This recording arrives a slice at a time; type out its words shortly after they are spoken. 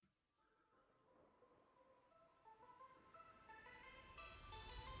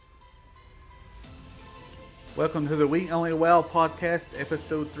Welcome to the We Only Wow podcast,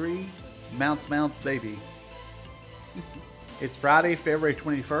 episode 3, Mounts Baby. It's Friday, February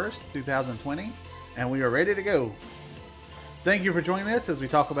 21st, 2020, and we are ready to go. Thank you for joining us as we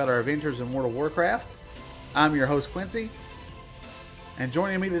talk about our adventures in World of Warcraft. I'm your host, Quincy, and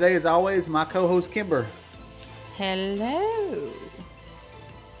joining me today, as always, my co-host, Kimber. Hello.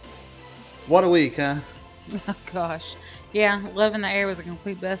 What a week, huh? Oh, gosh. Yeah, Love in the Air was a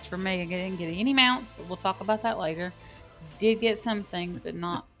complete bust for me. I didn't get any mounts, but we'll talk about that later. Did get some things, but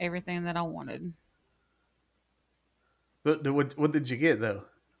not everything that I wanted. But what did you get, though?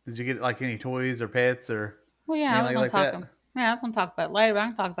 Did you get, like, any toys or pets or Well, yeah, I was anything going to like talk. that? Yeah, I was going to talk about it later, but I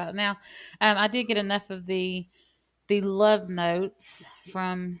can talk about it now. I did get enough of the love notes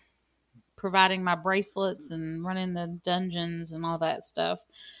from providing my bracelets and running the dungeons and all that stuff.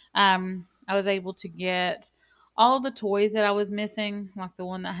 I was able to get all the toys that I was missing, like the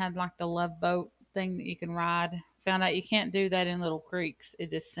one that had like the love boat thing that you can ride. Found out you can't do that in Little Creeks;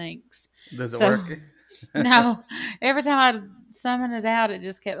 it just sinks. Does it So work? no, every time I summon it out, it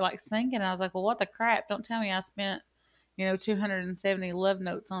just kept like sinking. I was like, "Well, what the crap? Don't tell me I spent 270 love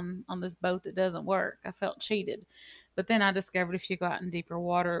notes on this boat that doesn't work." I felt cheated. But then I discovered if you go out in deeper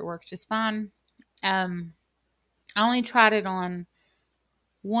water, it works just fine. Um, I only tried it on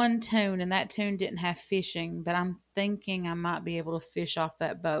one tune, and that tune didn't have fishing, but I'm thinking I might be able to fish off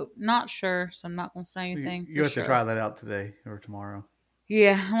that boat. Not sure, so I'm not going to say anything You for have to try sure. that out today or tomorrow.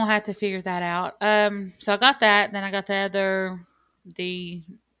 Yeah, we'll have to figure that out. So I got that. Then I got the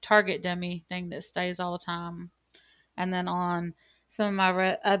target dummy thing that stays all the time, and then on some of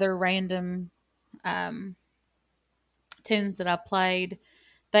my other random um, tunes that I played,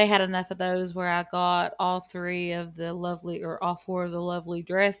 they had enough of those where I got all four of the lovely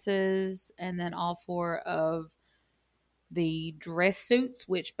dresses, and then all four of the dress suits,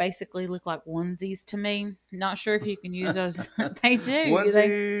 which basically look like onesies to me. Not sure if you can use those. They do.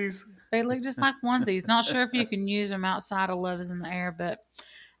 Onesies. They look just like onesies. Not sure if you can use them outside of Love is in the Air, but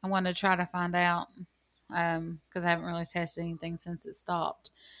I want to try to find out because I haven't really tested anything since it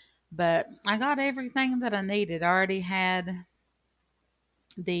stopped. But I got everything that I needed. I already had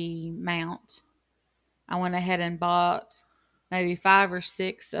the mount. I went ahead and bought maybe 5 or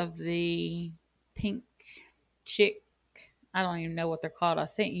 6 of the pink chick. I don't even know what they're called. I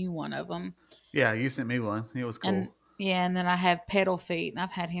sent you one of them. Yeah, you sent me one. It was And cool. yeah, and then I have Pedal Feet, and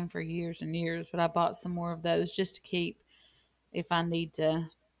I've had him for years and years, but I bought some more of those just to keep if I need to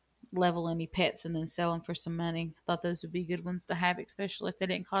level any pets and then sell them for some money. I thought those would be good ones to have, especially if they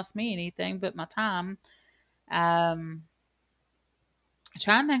didn't cost me anything but my time. Um,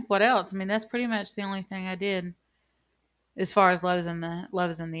 trying to think what else. I mean, that's pretty much the only thing I did as far as Love is in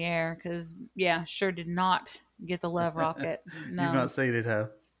the Air. Because yeah, sure did not get the love rocket. You've No, not seen it, huh?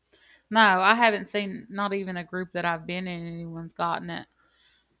 no, I haven't seen not even a group that I've been in. Anyone's gotten it.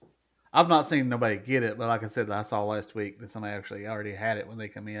 I've not seen nobody get it, but like I said, I saw last week that somebody actually already had it when they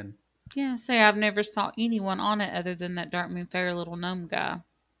come in. Yeah, see, I've never saw anyone on it other than that Darkmoon Fair little gnome guy.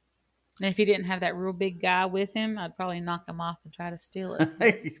 And if he didn't have that real big guy with him, I'd probably knock him off and try to steal it.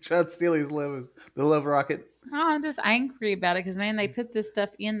 But You tried to steal the love rocket. oh, I'm just angry about it because man, they put this stuff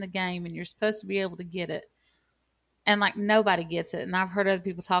in the game and you're supposed to be able to get it, and like nobody gets it. And I've heard other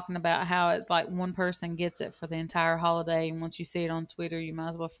people talking about how it's like one person gets it for the entire holiday, and once you see it on Twitter, you might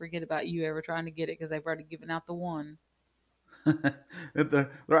as well forget about you ever trying to get it because they've already given out the one. They're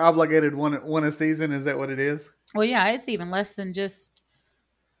obligated one a season. Is that what it is? Well, yeah, it's even less than just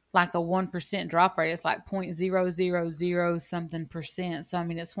like a 1% drop rate. It's like 0.000 something percent. So I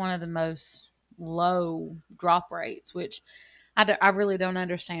mean, it's one of the most low drop rates, which I really don't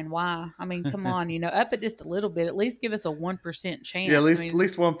understand why. I mean, come on, up it just a little bit. At least give us a 1% Yeah, chance. I at mean,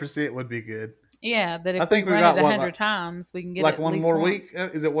 least 1% would be good. yeah, that I if we think we run it got a what hundred times, we can get it like at one least more week.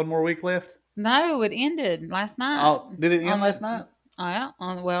 once. Is it one more week left? No, it ended last night Oh, did it end on the. last night? Oh yeah,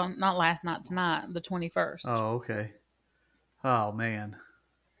 well, not last night, tonight, the 21st. Oh, okay. Oh man.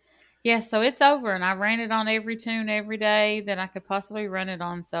 Yes, so it's over, and I ran it on every tune every day that I could possibly run it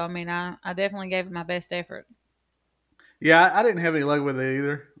on. So, I mean, I definitely gave it my best effort. Yeah, I didn't have any luck with it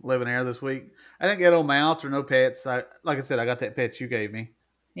either. 11 air this week. I didn't get no mounts or no pets. Like I said, I got that pet you gave me,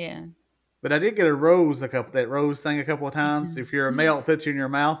 Yeah. but I did get a rose that rose thing a couple of times. If you're a male, it puts you in your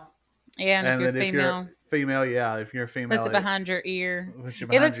mouth, Yeah, and if and you're then if you're female, female, yeah, if you're a puts female, it it behind your ear. puts you It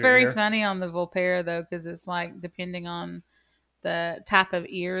behind looks your very ear. funny on the Volpera, though, because it's like depending on the type of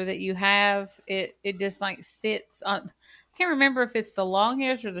ear that you have, it just like sits on. I can't remember if it's the long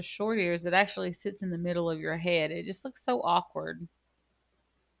ears or the short ears. It actually sits in the middle of your head. It just looks so awkward.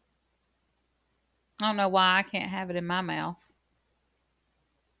 I don't know why I can't have it in my mouth.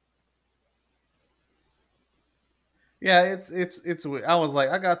 Yeah, it's. I was like,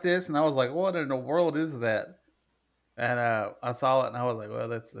 I got this, and I was like, what in the world is that? And I saw it, and I was like, well,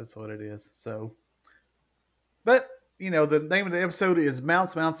 that's what it is. So, but the name of the episode is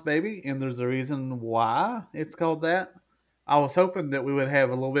Mounts Mounts Baby, and there's a reason why it's called that. I was hoping that we would have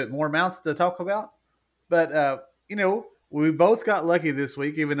a little bit more mounts to talk about, but we both got lucky this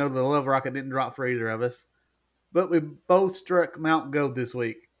week, even though the love rocket didn't drop for either of us. But we both struck Mount Gold this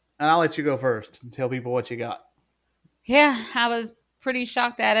week, and I'll let you go first and tell people what you got. Yeah, I was pretty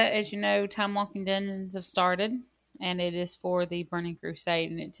shocked at it. As you know, Time Walking Dungeons have started, and it is for the Burning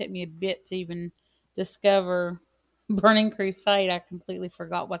Crusade. And it took me a bit to even discover Burning Crusade. I completely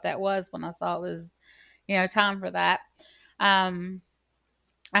forgot what that was when I saw it was, time for that. Um,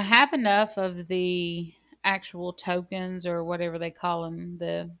 I have enough of the actual tokens or whatever they call them.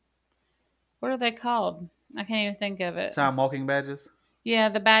 What are they called? I can't even think of it. Time walking badges. Yeah,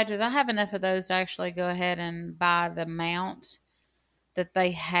 the badges. I have enough of those to actually go ahead and buy the mount that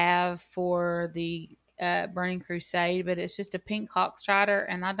they have for the Burning Crusade, but it's just a pink Hawk Strider,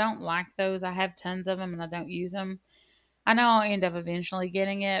 and I don't like those. I have tons of them, and I don't use them. I know I'll end up eventually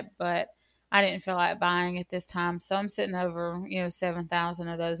getting it, but I didn't feel like buying it this time, so I'm sitting over 7,000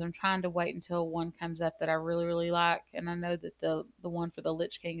 of those. I'm trying to wait until one comes up that I really really like, and I know that the one for the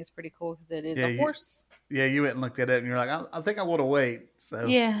Lich King is pretty cool because it is Yeah, a horse. you went and looked at it, and you're like, I think I want to wait. So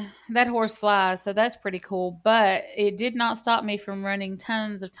Yeah, that horse flies, so that's pretty cool. But it did not stop me from running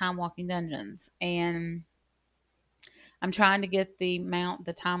tons of time walking dungeons. And I'm trying to get the mount,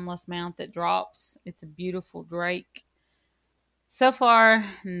 the timeless mount that drops. It's a beautiful Drake. So far,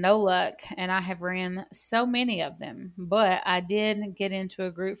 no luck, and I have ran so many of them. But I did get into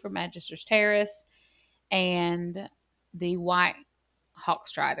a group for Magister's Terrace, and the white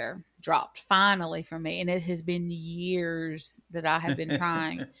Hawkstrider dropped finally for me. And it has been years that I have been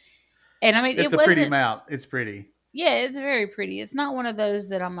trying. And I mean, it's it a pretty wasn't, mount. It's pretty. yeah, it's very pretty. It's not one of those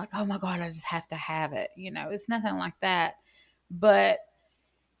that I'm like, oh my God, I just have to have it. It's nothing like that. But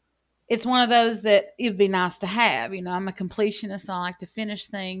it's one of those that it'd be nice to have. I'm a completionist and I like to finish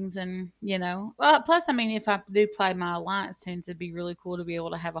things. Well, plus, I mean, if I do play my Alliance tunes, it'd be really cool to be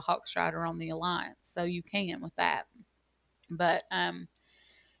able to have a Hawk Strider on the Alliance. So you can with that. But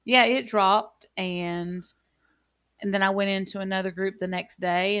yeah, it dropped and then I went into another group the next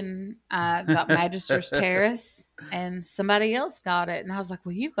day and I got Magister's Terrace and somebody else got it. And I was like,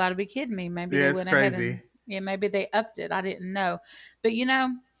 well, you've got to be kidding me. Maybe Yeah, they it's went ahead crazy. and, yeah, maybe they upped it. I didn't know. But,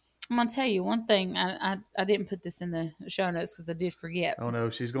 I'm going to tell you one thing. I didn't put this in the show notes because I did forget. Oh no,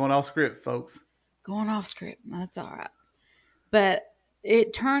 she's going off script, folks. Going off script. That's all right. But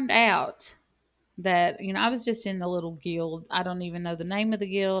it turned out that, I was just in the little guild. I don't even know the name of the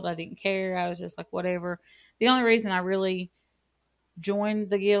guild. I didn't care. I was just like, whatever. The only reason I really joined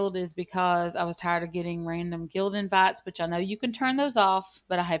the guild is because I was tired of getting random guild invites, which I know you can turn those off,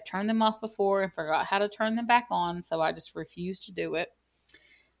 but I have turned them off before and forgot how to turn them back on, so I just refused to do it.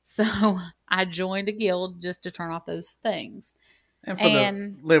 So I joined a guild just to turn off those things. And for the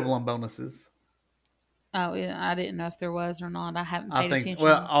And leveling bonuses. oh, yeah, I didn't know if there was or not. I haven't I paid think,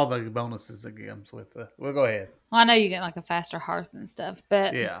 well, attention. all the bonuses it comes with well, go ahead. Well, I know you get like a faster hearth and stuff,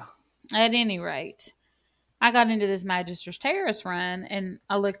 but Yeah. at any rate, I got into this Magister's Terrace run and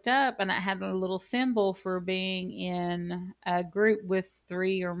I looked up and it had a little symbol for being in a group with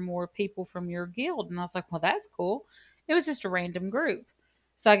 3 or more people from your guild. And I was like, well, that's cool. It was just a random group.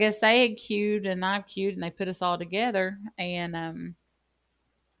 So I guess they had queued and I queued and they put us all together. And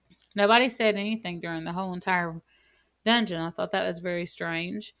nobody said anything during the whole entire dungeon. I thought that was very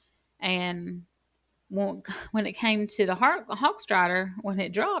strange. And when it came to the Hawkstrider, when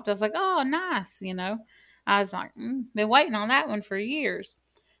it dropped, I was like, oh, nice. I was like, been waiting on that one for years.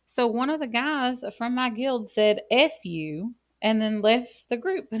 So one of the guys from my guild said, F you, and then left the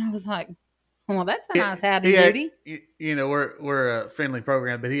group. And I was like, well, that's a nice howdy doody. We're a friendly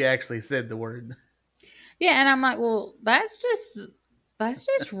program, but he actually said the word. Yeah. And I'm like, well, that's just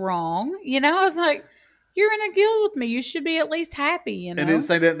wrong. I was like, you're in a guild with me. You should be at least happy, And didn't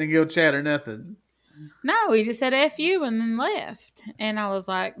say that in the guild chat or nothing. No, he just said F you and then left. And I was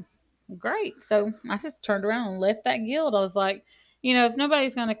like, great. So I just turned around and left that guild. I was like, if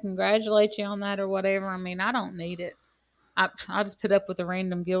nobody's going to congratulate you on that or whatever, I mean, I don't need it. I'll just put up with the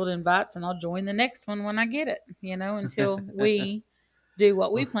random guild invites and I'll join the next one when I get it, until we do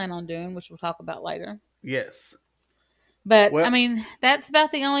what we plan on doing, which we'll talk about later. Yes. But, Well, I mean, that's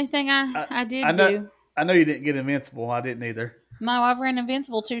about the only thing I did do. I know you didn't get Invincible. I didn't either. No, I've ran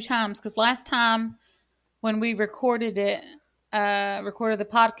Invincible 2 times because last time when we recorded the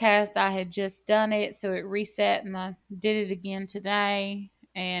podcast, I had just done it, so it reset, and I did it again today,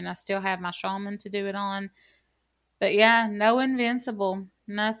 and I still have my shaman to do it on. But yeah, no invincible,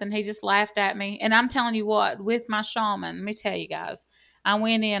 nothing. He just laughed at me. And I'm telling you what, with my shaman, let me tell you guys, I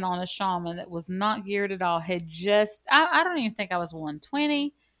went in on a shaman that was not geared at all. Had just, I don't even think I was 120.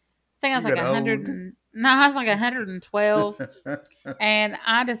 I think I was You like got 100 owned. and, no, I was like 112. And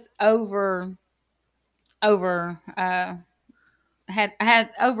I just over had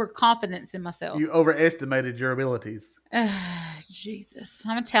overconfidence in myself. You overestimated your abilities. Jesus,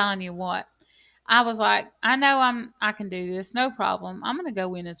 I'm telling you what. I was like, I know I can do this, no problem. I'm gonna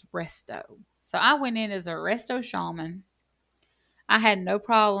go in as Resto. So I went in as a Resto shaman. I had no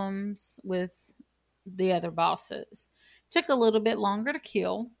problems with the other bosses. Took a little bit longer to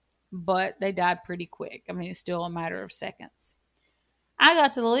kill, but they died pretty quick. I mean, it's still a matter of seconds. I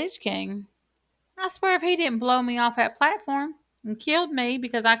got to the Lich King. I swear if he didn't blow me off that platform and killed me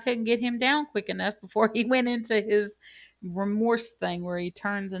because I couldn't get him down quick enough before he went into his remorse thing where he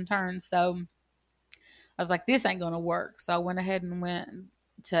turns and turns. So I was like, this ain't going to work. So I went ahead and went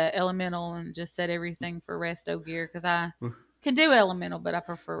to Elemental and just set everything for Resto gear because I can do Elemental, but I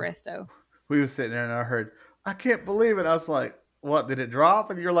prefer Resto. We were sitting there and I heard, I can't believe it. I was like, what, did it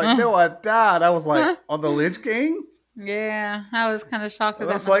drop? And you're like, no, I died. I was like, on the Lich King? Yeah, I was kind of shocked at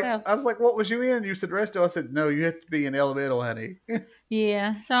And that myself. I was like, what was you in? You said Resto. I said, no, you have to be in Elemental, honey.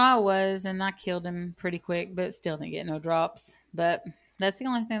 Yeah, so I was, and I killed him pretty quick, but still didn't get no drops. But that's the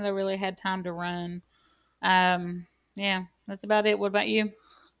only thing that I really had time to run. Yeah, that's about it. What about you?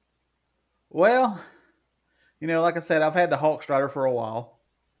 Well, like I said, I've had the Hawk Strider for a while,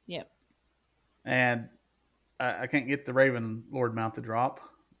 Yep. and I can't get the Raven Lord mount to drop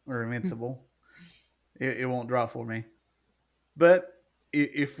or Invincible. It won't drop for me. But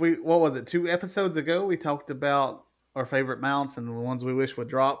if what was it, 2 episodes ago, we talked about our favorite mounts and the ones we wish would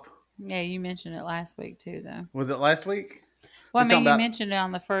drop. Yeah, you mentioned it last week too, though. Was it last week? Well, I mean, you about, mentioned it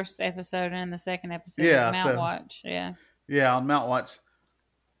on the first episode and the second episode of yeah, Mount Watch. Yeah. Yeah, on Mount Watch.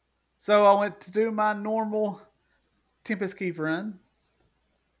 So I went to do my normal Tempest Keep run.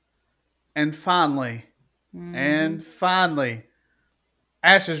 And finally,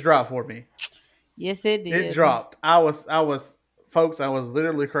 Ashes dropped for me. Yes, it did. It dropped. I was, folks, I was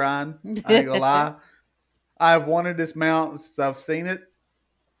literally crying. I ain't gonna lie. I've wanted this mount since I've seen it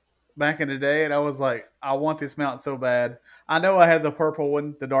back in the day, and I was like, I want this mount so bad. I know I have the purple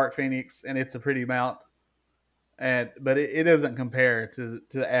one, the Dark Phoenix, and it's a pretty mount, but it doesn't compare to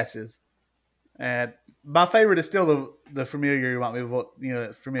the Ashes. And my favorite is still the familiar. You want me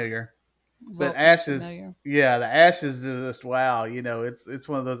to, familiar. But Ashes, familiar. Yeah, the Ashes is just wow. It's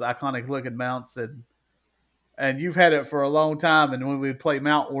one of those iconic looking mounts, and you've had it for a long time. And when we play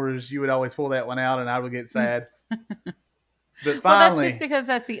Mount Wars, you would always pull that one out, and I would get sad. But finally, well, that's just because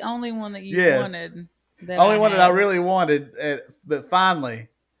that's the only one that you wanted. Only one that I really wanted. But finally,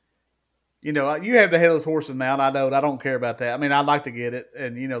 you have the Headless Horseman mount. I know. I don't care about that. I mean, I'd like to get it,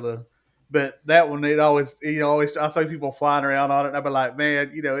 and but that one, it always, I see people flying around on it, and I'd be like,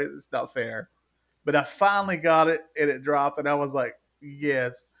 man, it's not fair. But I finally got it, and it dropped, and I was like,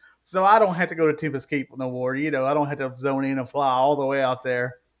 yes. So I don't have to go to Tempest Keep no more. I don't have to zone in and fly all the way out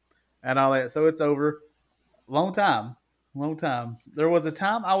there and all that. So it's over. Long time. There was a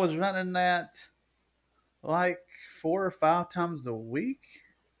time I was running that like 4 or 5 times a week.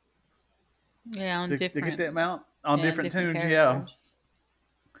 Yeah, on different. To get that mount on different tunes, characters. Yeah.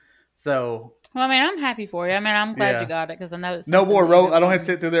 So. Well, I mean, I'm happy for you. I mean, I'm glad you got it because I know it's no more role. I don't have to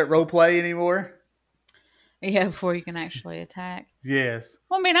sit through that role play anymore. Yeah, before you can actually attack. Yes.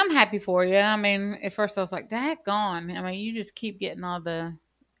 Well, I mean, I'm happy for you. I mean, at first I was like, daggone. I mean, you just keep getting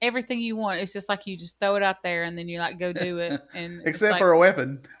everything you want. It's just like you just throw it out there and then you like go do it. And except for a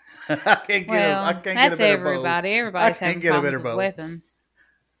weapon. I can't get I can't that's get a better everybody. Bow. Everybody's having problems with weapons.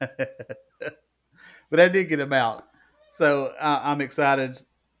 But I did get them out. So I'm excited.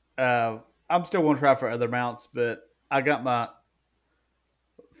 I'm still going to try for other mounts, but I got my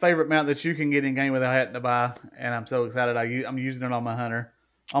favorite mount that you can get in game without having to buy, and I'm so excited. I'm using it on my hunter.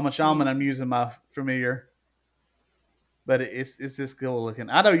 On my shaman, I'm using my familiar. But it's just cool looking.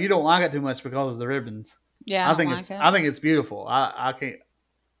 I know you don't like it too much because of the ribbons. Yeah, I think it's beautiful. I can't.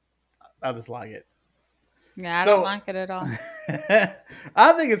 I just like it. Yeah, I don't like it at all.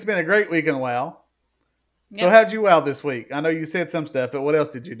 I think it's been a great week in WoW. Yep. So how'd you WoW this week? I know you said some stuff, but what else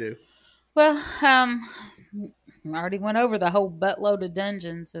did you do? Well, I already went over the whole buttload of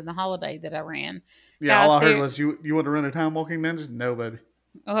dungeons in the holiday that I ran. Yeah, all I heard was you want to run a time walking dungeon? No, baby.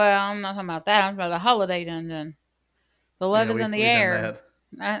 Well, I'm not talking about that. I'm talking about the holiday dungeon. The love is in the air.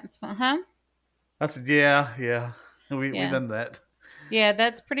 That's huh? I said, yeah. We done that. Yeah,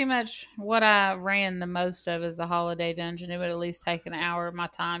 that's pretty much what I ran the most of is the holiday dungeon. It would at least take an hour of my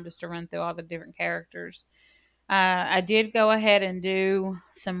time just to run through all the different characters. I did go ahead and do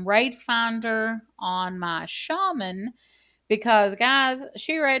some raid finder on my shaman because, guys,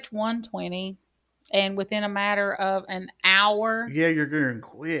 she reached 120, and within a matter of an hour, Yeah, you're going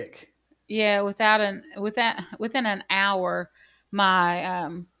quick. yeah, within an hour, my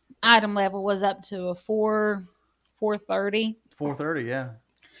item level was up to a 430. 4:30. Yeah.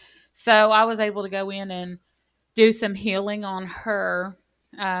 So I was able to go in and do some healing on her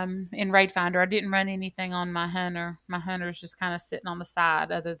in Raid Finder. I didn't run anything on my hunter. My hunter's just kind of sitting on the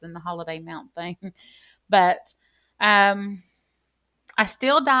side, other than the holiday mount thing. But I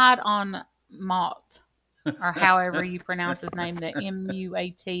still died on Mott, or however you pronounce his name, the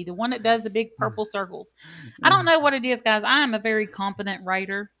Muat, the one that does the big purple circles. I don't know what it is, guys. I am a very competent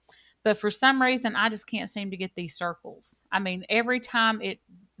raider, but for some reason, I just can't seem to get these circles. I mean, every time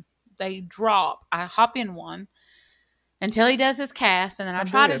they drop, I hop in one until he does his cast, and then I I'm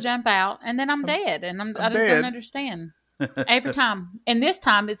try to dead. jump out, and then I'm dead, and I I'm just don't dead. understand. Every time. And this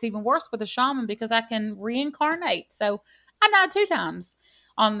time it's even worse with a shaman because I can reincarnate. So I died 2 times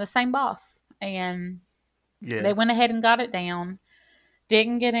on the same boss. And Yes. they went ahead and got it down.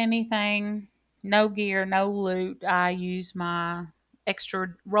 Didn't get anything, no gear, no loot. I used my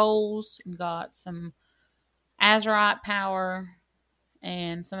extra rolls and got some Azerite power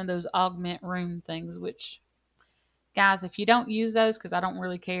and some of those augment rune things, which, guys, if you don't use those, because I don't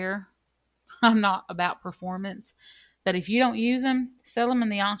really care, I'm not about performance. But if you don't use them, sell them in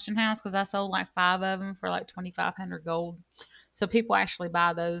the auction house, because I sold like 5 of them for like 2,500 gold. So people actually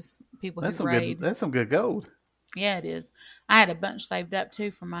buy those. People That's who some raid. good. That's some good gold. Yeah, it is. I had a bunch saved up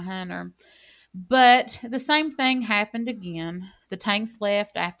too for my hunter. But the same thing happened again. The tanks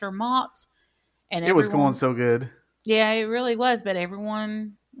left after Mott's, and It was going everyone. so good. Yeah, it really was. But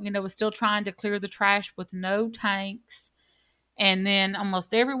everyone, was still trying to clear the trash with no tanks. And then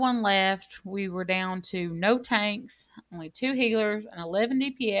almost everyone left. We were down to no tanks, only 2 healers, and 11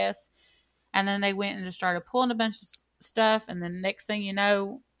 DPS. And then they went and just started pulling a bunch of stuff. And then next thing you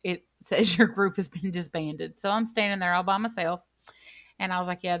know, it says your group has been disbanded. So I'm standing there all by myself. And I was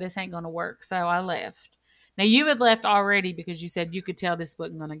like, yeah, this ain't going to work. So I left. Now, you had left already because you said you could tell this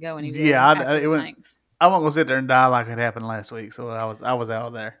wasn't going to go anywhere Yeah, after it the went. tanks. I won't go sit there and die like it happened last week. So I was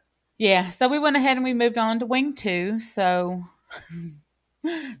out there. Yeah, so we went ahead and we moved on to Wing 2. So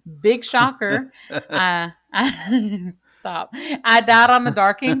big shocker. Stop. I died on the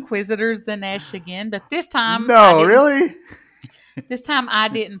Dark Inquisitor's Dinesh again, but this time No, really? This time I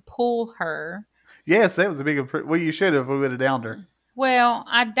didn't pull her. Yes, that was a big. Well, you should have. We would have downed her. Well,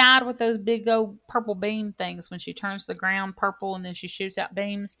 I died with those big old purple beam things when she turns the ground purple and then she shoots out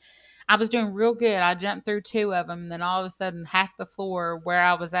beams. I was doing real good. I jumped through 2 of them, and then all of a sudden, half the floor where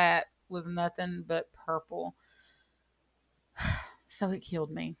I was at was nothing but purple. So it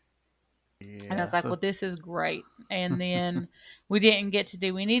killed me. Yeah, And I was like, well, this is great. And then we didn't get to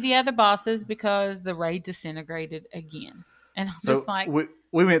do any of the other bosses because the raid disintegrated again. And I'm just like,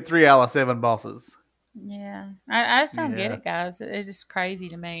 we went 3 out of 7 bosses. yeah, I just don't get it, guys. It's just crazy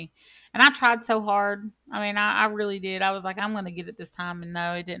to me. And I tried so hard. I mean, I really did. I was like, I'm going to get it this time. And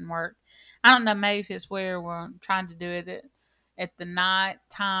no, it didn't work. I don't know, maybe if it's where we're trying to do it at the night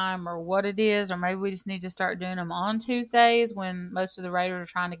time or what it is, or maybe we just need to start doing them on Tuesdays when most of the raiders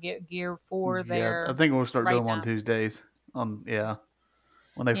are trying to get gear for their. I think we'll start doing them on night. Tuesdays. When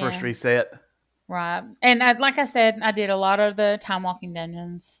they first reset. Right. And like I said, I did a lot of the time walking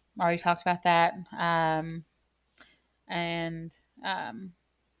dungeons. I already talked about that. And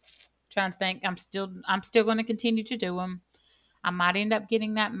trying to think, I'm still going to continue to do them. I might end up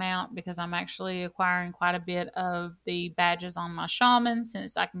getting that mount because I'm actually acquiring quite a bit of the badges on my shaman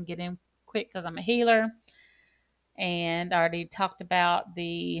since I can get in quick because I'm a healer. And I already talked about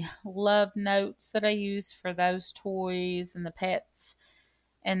the love notes that I use for those toys and the pets.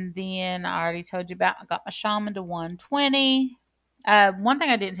 And then I already told you about, I got my shaman to 120. One thing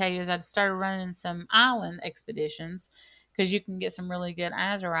I didn't tell you is I started running some island expeditions because you can get some really good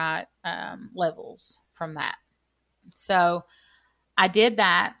Azerite levels from that. So I did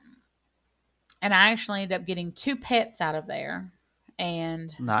that, and I actually ended up getting 2 pets out of there.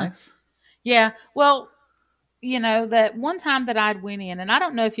 And nice. Yeah, well, that one time that I'd went in, and I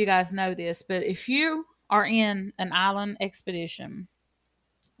don't know if you guys know this, but if you are in an island expedition,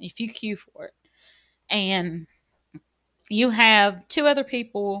 if you queue for it, and you have 2 other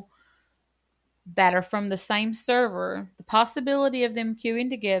people that are from the same server, the possibility of them queuing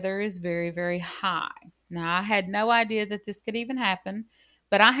together is very, very high. Now, I had no idea that this could even happen,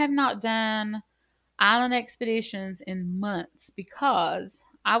 but I have not done island expeditions in months because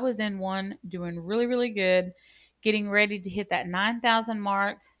I was in one doing really, really good, getting ready to hit that 9,000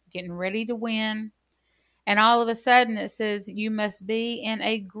 mark, getting ready to win. And all of a sudden it says, you must be in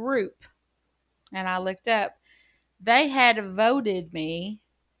a group. And I looked up. They had voted me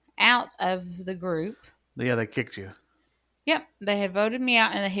out of the group. Yeah, they kicked you. Yep, they had voted me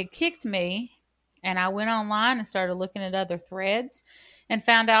out and they had kicked me. And I went online and started looking at other threads and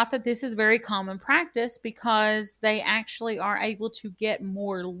found out that this is very common practice because they actually are able to get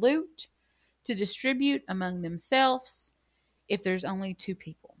more loot to distribute among themselves if there's only two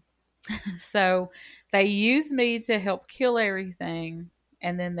people. So they used me to help kill everything,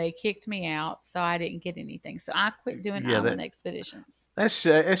 and then they kicked me out, so I didn't get anything. So I quit doing Yeah, island expeditions. that's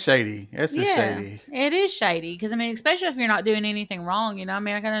shady. That's just Yeah, shady. it is shady because I mean, especially if you're not doing anything wrong, you know. I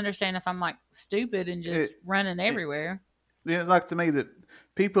mean, I can understand if I'm like stupid and just It, running it, everywhere. it's like to me that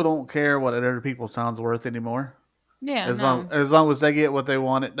people don't care what other people's time's worth anymore. Yeah, As long no. as they get what they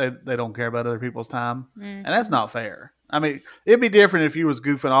wanted, they don't care about other people's time, and that's Mm-hmm. not fair. I mean, it'd be different if you was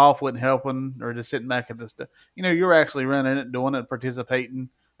goofing off, wasn't helping, or just sitting back at the stuff. You know, you're actually running it, doing it, participating, and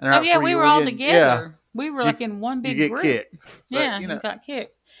they're Oh out yeah, for we you. were Well, all yeah, together. We were you like in one you big get group. kicked. So Yeah, you and know, got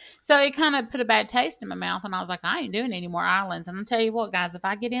kicked. So it kind of put a bad taste in my mouth, and I was like, I ain't doing any more islands. And I'll tell you what, guys, if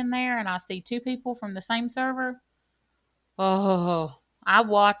I get in there and I see two people from the same server, oh, I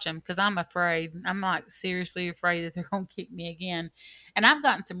watch them because I'm afraid. I'm like seriously afraid that they're going to kick me again. And I've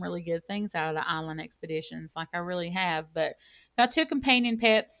gotten some really good things out of the island expeditions, like I really have. But got two companion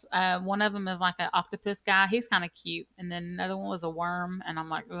pets. One of them is like an octopus guy. He's kind of cute, and then another one was a worm. And I'm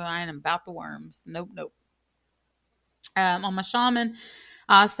like, oh, I ain't about the worms. Nope, nope. On my shaman,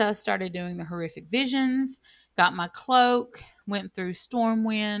 I also started doing the horrific visions. Got my cloak. Went through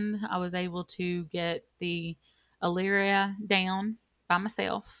Stormwind. I was able to get the Illyria down by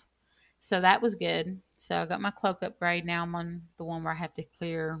myself. So that was good. So I got my cloak upgrade. Now I'm on the one where I have to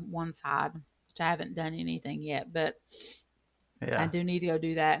clear one side, which I haven't done anything yet, but I yeah, do need to go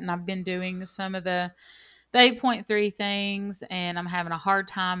do that. And I've been doing some of the 8.3 things, and I'm having a hard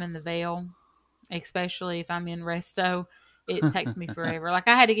time in the Veil, especially if I'm in Resto. It takes me forever. Like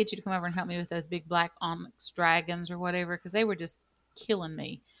I had to get you to come over and help me with those big black onyx dragons or whatever because they were just killing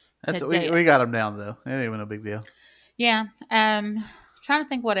me to that's we death. got them down though. It ain't even a big deal. Yeah. Trying to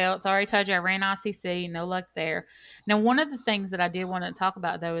think what else. I already told you I ran ICC. No luck there. Now, one of the things that I did want to talk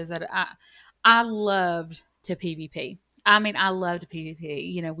about though is that I loved to PvP. I mean, I loved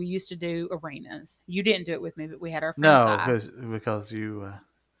PvP. You know, we used to do arenas. You didn't do it with me, but we had our friend No, Si. because you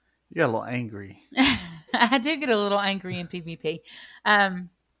got a little angry. I do get a little angry in PvP. Um,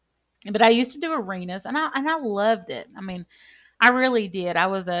 but I used to do arenas and I loved it. I mean, I really did. I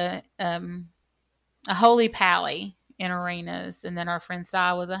was a holy pally in arenas, and then our friend Si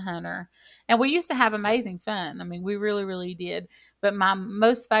was a hunter, and we used to have amazing fun. I mean, we really, really did. But my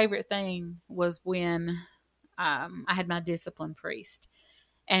most favorite thing was when I had my discipline priest,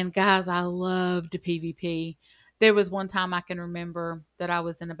 and guys, I loved PvP. There was one time I can remember that I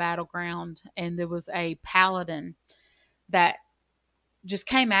was in a battleground, and there was a paladin that just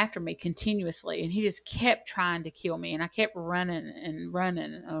came after me continuously, and he just kept trying to kill me, and I kept running and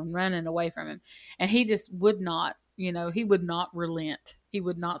running and running away from him, and he just would not, you know, he would not relent. He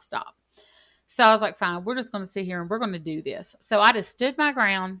would not stop. So I was like, fine, we're just going to sit here and we're going to do this. So I just stood my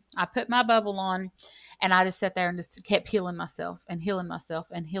ground. I put my bubble on, and I just sat there and just kept healing myself and healing myself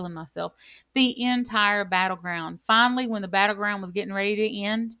and healing myself the entire battleground. Finally, when the battleground was getting ready to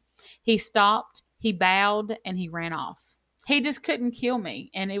end, he stopped, he bowed, and he ran off. He just couldn't kill me.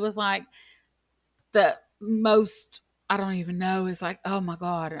 And it was like the most, I don't even know. It's like, oh my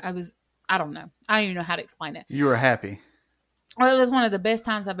God. I don't know. I don't even know how to explain it. You were happy. Well, it was one of the best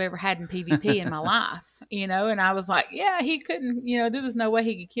times I've ever had in PvP in my life, you know, and I was like, yeah, he couldn't, you know, there was no way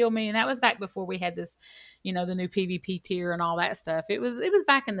he could kill me. And that was back before we had this, you know, the new PvP tier and all that stuff. It was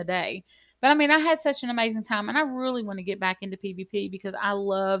back in the day. But I mean, I had such an amazing time, and I really want to get back into PvP because I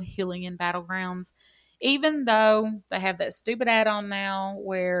love healing in battlegrounds. Even though they have that stupid add-on now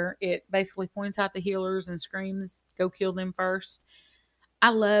where it basically points out the healers and screams, "Go kill them first." I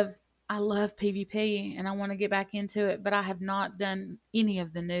love I love PvP and I want to get back into it, but I have not done any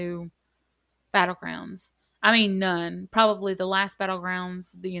of the new battlegrounds. I mean, none. Probably the last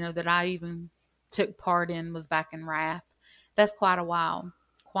battlegrounds, you know, that I even took part in was back in Wrath. That's quite a while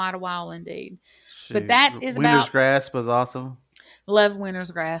indeed. But Shoot, that is Winter's about Grasp was awesome. love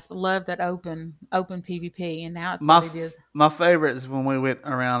Winter's Grasp, love that open PvP, and now it's My what it is. my favorite is when we went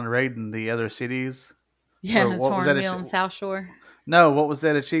around raiding the other cities. Where Yeah, what was Torn that? Mill and South Shore. No, what was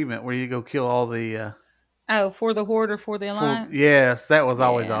that achievement where you go kill all the Oh, for the Horde or for the full? Alliance? Yes, that was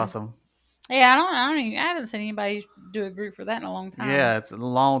always Yeah. awesome. Yeah, I haven't seen anybody do a group for that in a long time. Yeah, it's a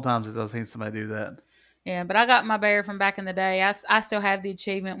long time since I've seen somebody do that. Yeah, but I got my bear from back in the day. I still have the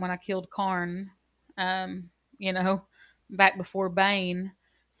achievement when I killed Karn. you know, back before Bane.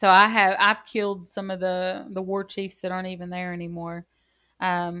 So I've killed some of the war chiefs that aren't even there anymore.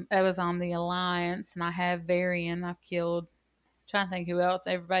 I was on the Alliance, and I have Varian. I've killed. I'm trying to think who else.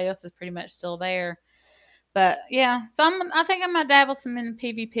 Everybody else is pretty much still there. But yeah, so I think I might dabble some in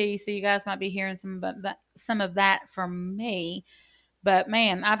PvP. So you guys might be hearing some of that from me. But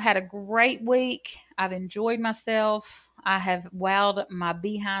man, I've had a great week. I've enjoyed myself. I have wowed my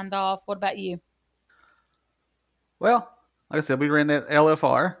behind off. What about you? Well, like I said, we ran that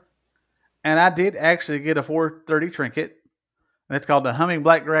LFR, and I did actually get a 430 trinket. And it's called the Humming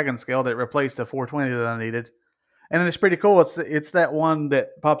Black Dragon Scale that replaced the 420 that I needed. And it's pretty cool. It's that one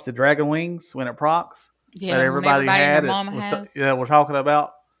that pops the dragon wings when it procs that Yeah, when everybody everybody and their had. mama has. Yeah, we're talking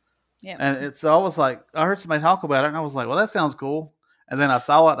about. Yep. And it's I was like, I heard somebody talk about it, and I was like, well, that sounds cool. And then I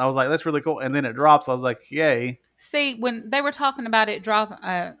saw it, and I was like, that's really cool. And then it drops. I was like, yay. See, when they were talking about it drop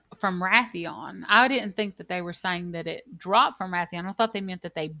from Rathion, I didn't think that they were saying that it dropped from Rathion. I thought they meant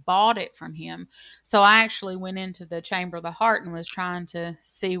that they bought it from him. So I actually went into the Chamber of the Heart and was trying to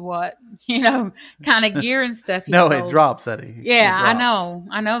see what, kind of gear and stuff he No, sold. it drops, Eddie. Yeah, It drops.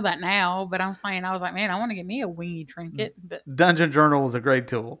 I know that now. But I was like, man, I want to get me a wingy trinket. But Dungeon Journal is a great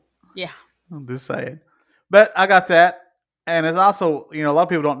tool. yeah, I'm just saying. But I got that. And it's also, a lot of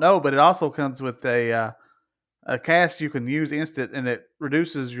people don't know, but it also comes with a cast you can use instant, and it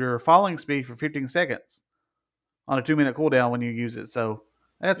reduces your falling speed for 15 seconds on a 2-minute cooldown when you use it. So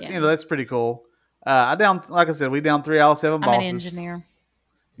that's yeah. that's pretty cool. Like I said, we down 3 out of 7 I'm bosses. an engineer,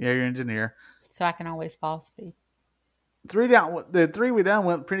 Yeah, you're an engineer. so I can always fall speed. The 3 we done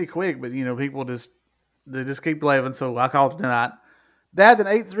went pretty quick, but people they just keep living. So I called it tonight. Dabbed an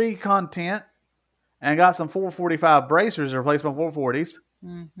 8-3 content and got some 445 bracers to replace my 440s.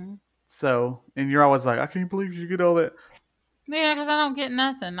 Mm-hmm. So, and you're always like, I can't believe you get all that. Yeah, because I don't get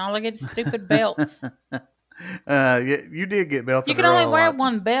nothing. All I get is stupid belts. Yeah, you did get belts. You can only wear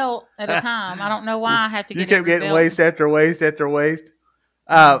one belt at a time. I don't know why I have to get. You kept getting belt. waist after waist after waist.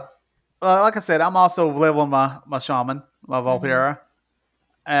 Like I said, I'm also leveling my shaman, my Volpera.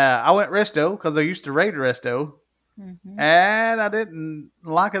 I went resto because I used to raid resto, and I didn't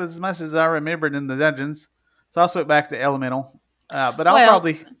like it as much as I remembered in the dungeons. So I switched back to elemental. But I'll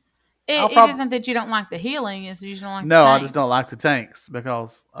probably. It isn't that you don't like the healing; it's you don't like. No, the I just don't like the tanks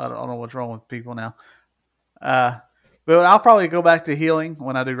because I don't know what's wrong with people now. But I'll probably go back to healing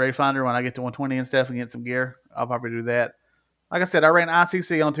when I do Raid Finder when I get to 120 and stuff and get some gear. I'll probably do that. Like I said, I ran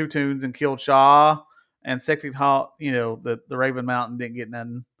ICC on 2 tunes and killed Shaw and Sectic Hawk. The Raven Mountain didn't get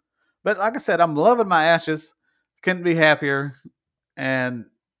nothing. But like I said, I'm loving my ashes. Couldn't be happier, and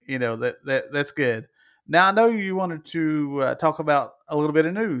that's good. Now I know you wanted to talk about a little bit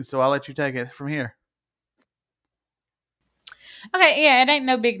of news, so I'll let you take it from here. Okay, yeah, it ain't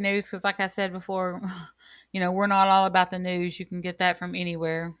no big news because, like I said before, we're not all about the news. You can get that from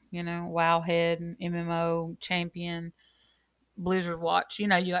anywhere. Wowhead, MMO, Champion, Blizzard Watch. You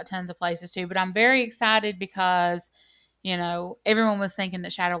got tons of places too. But I'm very excited because, everyone was thinking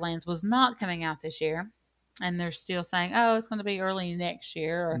that Shadowlands was not coming out this year. And they're still saying, oh, it's going to be early next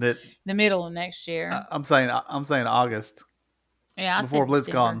year or the middle of next year. I'm saying August. Yeah, before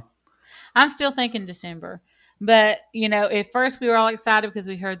BlizzCon. I'm still thinking December. But, at first we were all excited because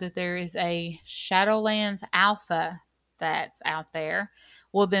we heard that there is a Shadowlands alpha that's out there.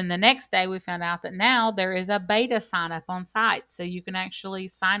 Well, then the next day we found out that now there is a beta sign up on site. So you can actually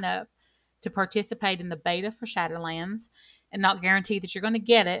sign up to participate in the beta for Shadowlands and not guarantee that you're going to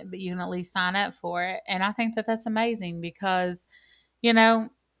get it, but you can at least sign up for it. And I think that that's amazing because,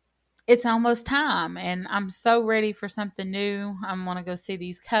 it's almost time and I'm so ready for something new. I want to go see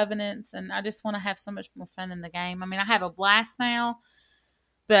these covenants and I just want to have so much more fun in the game. I mean, I have a blast now,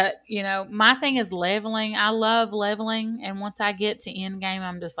 but my thing is leveling. I love leveling. And once I get to end game,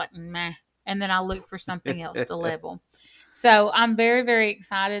 I'm just like, meh. And then I look for something else to level. So I'm very, very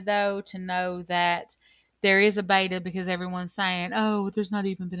excited though to know that there is a beta because everyone's saying, oh, there's not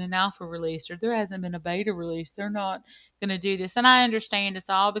even been an alpha released or there hasn't been a beta released. They're not going to do this. And I understand it's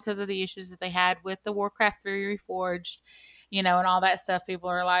all because of the issues that they had with the Warcraft 3 Reforged, and all that stuff. People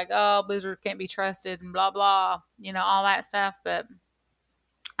are like, oh, Blizzard can't be trusted and blah, blah, all that stuff. But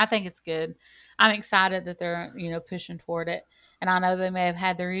I think it's good. I'm excited that they're, pushing toward it. And I know they may have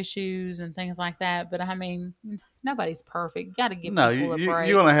had their issues and things like that, but I mean, nobody's perfect. You got to give people a break.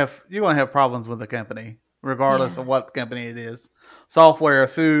 You're gonna have problems with the company, regardless of what company it is. Software,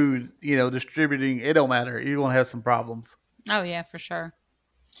 food, distributing, it don't matter. You're gonna have some problems. Oh yeah, for sure.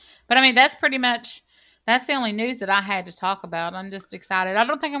 But I mean, that's the only news that I had to talk about. I'm just excited. I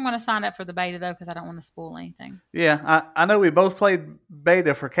don't think I'm going to sign up for the beta though because I don't want to spoil anything. Yeah, I know we both played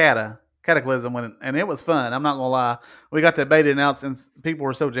beta for Kata, Cataclysm and it was fun. I'm not gonna lie. We got the beta announced, and people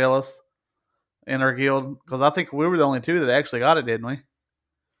were so jealous in our guild because I think we were the only two that actually got it, didn't we?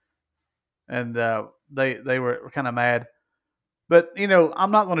 And they were kind of mad. But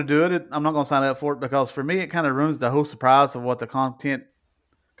I'm not going to do it. I'm not going to sign up for it because for me, it kind of ruins the whole surprise of what the content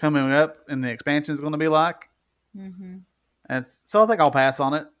coming up in the expansion is going to be like. Mm-hmm. And so I think I'll pass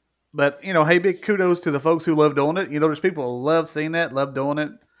on it. But hey, big kudos to the folks who love doing it. There's people who love seeing that, love doing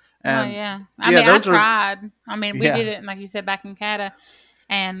it. And yeah. I tried. We yeah. did it, like you said, back in Cata,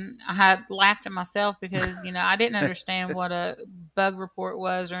 and I had laughed at myself because I didn't understand what a bug report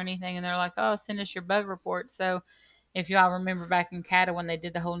was or anything, and they're like, "Oh, send us your bug report." So, if y'all remember back in Cata when they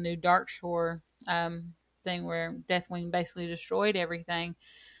did the whole new Darkshore thing where Deathwing basically destroyed everything,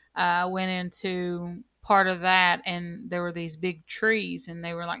 I went into part of that, and there were these big trees, and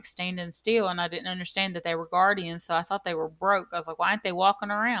they were like standing still, and I didn't understand that they were guardians, so I thought they were broke. I was like, why aren't they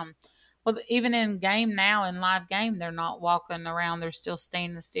walking around? Well, even in game now, in live game, they're not walking around, they're still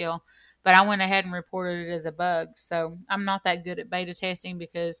standing still. But I went ahead and reported it as a bug. So I'm not that good at beta testing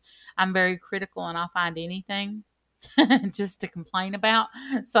because I'm very critical and I'll find anything just to complain about.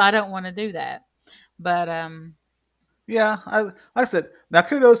 So I don't want to do that. But yeah, like I said, now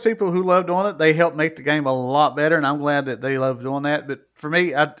kudos to people who love doing it. They help make the game a lot better, and I'm glad that they love doing that. But for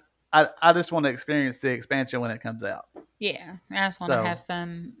me, I just want to experience the expansion when it comes out. Yeah, I just want to have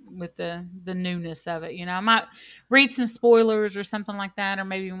fun with the newness of it. I might read some spoilers or something like that, or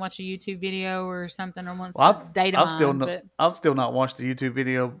maybe even watch a YouTube video or something. Or once it's data mined. I've still not watched the YouTube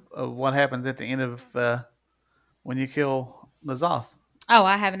video of what happens at the end of when you kill N'Zoth. Oh,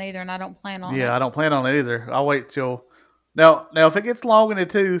 I haven't either, and I don't plan on it. Yeah, I don't plan on it either. I'll wait till now. If it gets long in the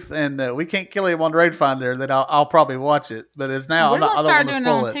tooth and we can't kill him on Raid Finder, then I'll probably watch it. But it's now. We're gonna start doing it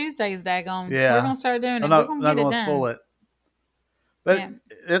on Tuesdays, daggone. Yeah, we're gonna start doing it. We're not gonna spoil it. But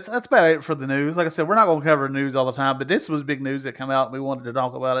that's about it for the news. Like I said, we're not going to cover news all the time, but this was big news that came out. We wanted to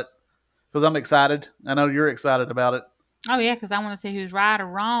talk about it because I'm excited. I know you're excited about it. Oh, yeah, because I want to see who's right or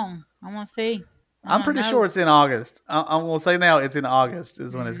wrong. I want to see. I'm pretty sure it's in August. I'm going to say now it's in August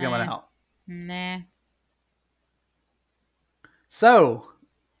is when it's coming out. Nah. So,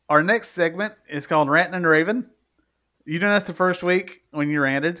 our next segment is called Ranting and Raving. You done that the first week when you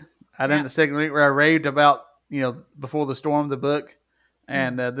ranted. I done the second week where I raved about, Before the Storm, the book.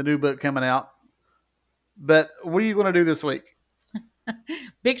 And the new book coming out. But what are you going to do this week?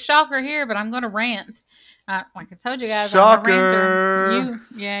 Big shocker here, but I'm going to rant. Like I told you guys, shocker. I'm a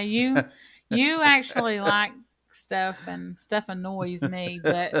ranter. You actually like stuff, and stuff annoys me.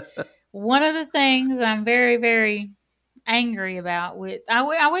 But one of the things I'm very, very angry about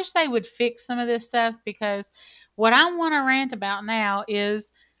I wish they would fix some of this stuff, because what I want to rant about now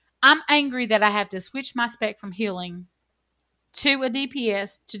is I'm angry that I have to switch my spec from healing to a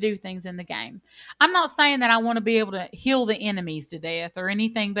DPS to do things in the game. I'm not saying that I want to be able to heal the enemies to death or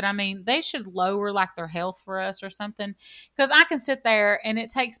anything, but they should lower like their health for us or something, because I can sit there and it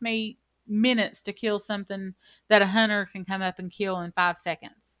takes me minutes to kill something that a hunter can come up and kill in 5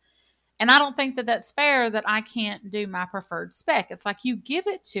 seconds. And I don't think that that's fair that I can't do my preferred spec. It's like, you give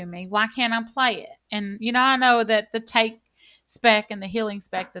it to me, why can't I play it? And I know that the take spec and the healing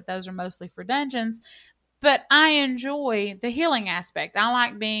spec, that those are mostly for dungeons, but I enjoy the healing aspect. I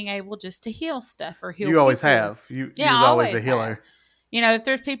like being able just to heal stuff or heal. You always have. You're always a healer. If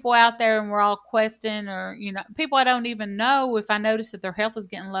there's people out there and we're all questing, or people I don't even know, if I notice that their health is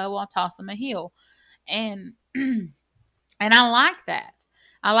getting low, I'll toss them a heal, and and I like that.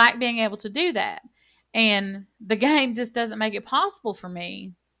 I like being able to do that, and the game just doesn't make it possible for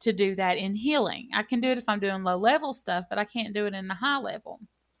me to do that in healing. I can do it if I'm doing low level stuff, but I can't do it in the high level.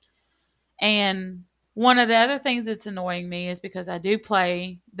 And one of the other things that's annoying me is because I do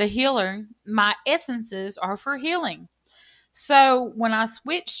play the healer, my essences are for healing. So when I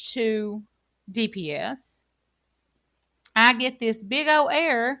switch to DPS, I get this big old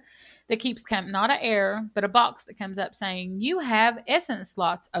error that keeps coming, not an error, but a box that comes up saying, you have essence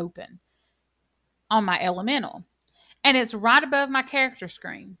slots open on my elemental. And it's right above my character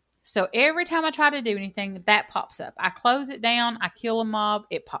screen. So every time I try to do anything, that pops up. I close it down, I kill a mob,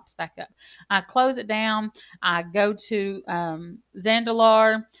 it pops back up. I close it down, I go to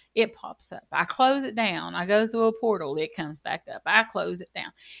Zandalar, it pops up. I close it down, I go through a portal, it comes back up. I close it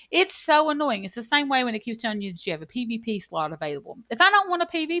down. It's so annoying. It's the same way when it keeps telling you that you have a PvP slot available. If I don't want a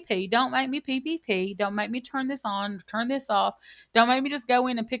PvP, don't make me PvP. Don't make me turn this on, turn this off. Don't make me just go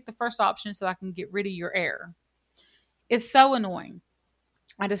in and pick the first option so I can get rid of your error. It's so annoying.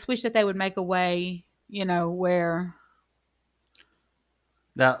 I just wish that they would make a way, where...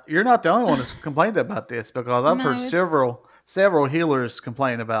 Now, you're not the only one that's complained about this, because I've heard several healers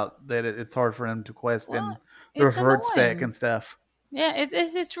complain about that it's hard for them to quest in Well, the it's preferred spec annoying. and stuff. Yeah,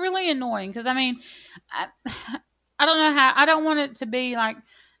 it's really annoying because I mean, I, I don't know how I don't want it to be like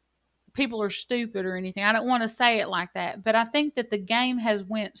people are stupid or anything. I don't want to say it like that, but I think that the game has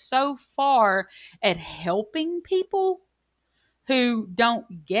went so far at helping people who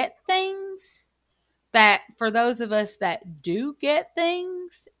don't get things that for those of us that do get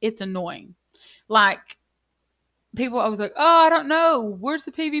things, it's annoying. Like people, I was like, oh, I don't know. Where's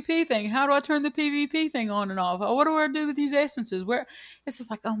the PvP thing? How do I turn the PvP thing on and off? Oh, what do I do with these essences? Where it's just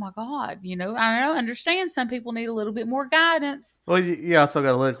like, oh my god, I don't understand. Some people need a little bit more guidance, Well, you also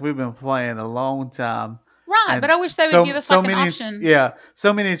got to look. We've been playing a long time, right? But and I wish they would give us so like an many, option. yeah,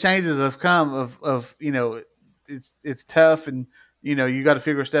 so many changes have come of it's tough, and you got to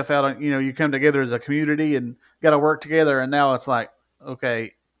figure stuff out. On you come together as a community and got to work together, and now it's like,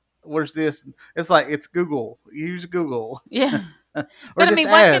 okay, where's this? It's like it's Google. Use Google Yeah. or But I just mean,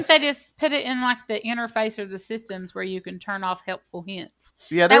 why can't they ask. just put it in like the interface or the systems where you can turn off helpful hints?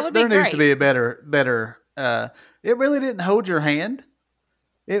 Yeah, That would be there needs to great. be a better. It really didn't hold your hand.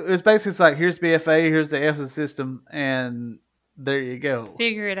 It was basically like here's BFA, here's the F system, and there you go.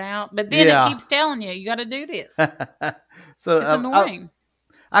 Figure it out. But then it Yeah. keeps telling you, you got to do this. So It's annoying.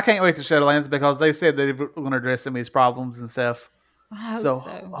 I can't wait to Shadowlands because they said they're going to address some of these problems and stuff. I hope So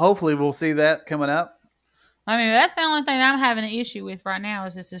so. hopefully we'll see that coming up. I mean, that's the only thing I'm having an issue with right now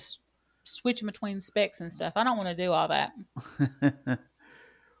is just switching between specs and stuff. I don't want to do all that.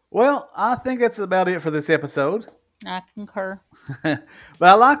 Well, I think that's about it for this episode. I concur. But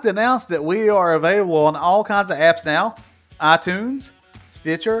I'd like to announce that we are available on all kinds of apps now: iTunes,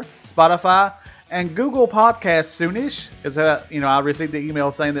 Stitcher, Spotify, and Google Podcasts soonish. Because I received the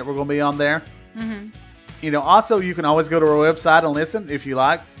email saying that we're going to be on there. Mm-hmm. Also you can always go to our website and listen if you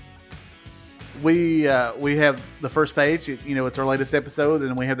like. We have the first page. It's our latest episode,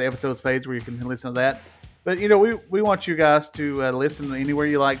 and we have the episodes page where you can listen to that. But we want you guys to listen anywhere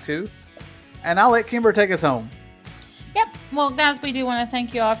you like to. And I'll let Kimber take us home. Yep. Well, guys, we do want to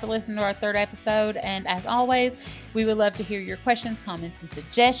thank you all for listening to our third episode. And as always, we would love to hear your questions, comments, and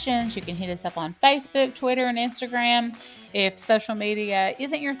suggestions. You can hit us up on Facebook, Twitter, and Instagram. If social media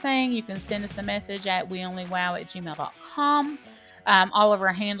isn't your thing, you can send us a message at weonlywow@gmail.com. All of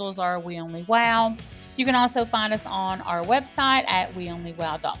our handles are weonlywow. You can also find us on our website at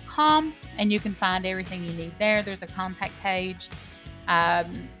weonlywow.com, and you can find everything you need there. There's a contact page.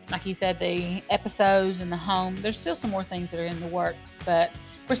 Like you said, the episodes and the home, there's still some more things that are in the works, but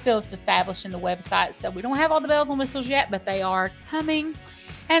we're still establishing the website, so we don't have all the bells and whistles yet, but they are coming.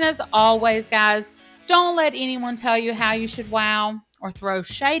 And as always, guys, don't let anyone tell you how you should wow or throw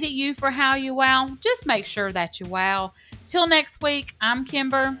shade at you for how you wow. Just make sure that you wow. Till next week, I'm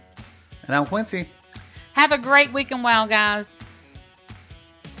Kimber. And I'm Quincy. Have a great week and wow, guys.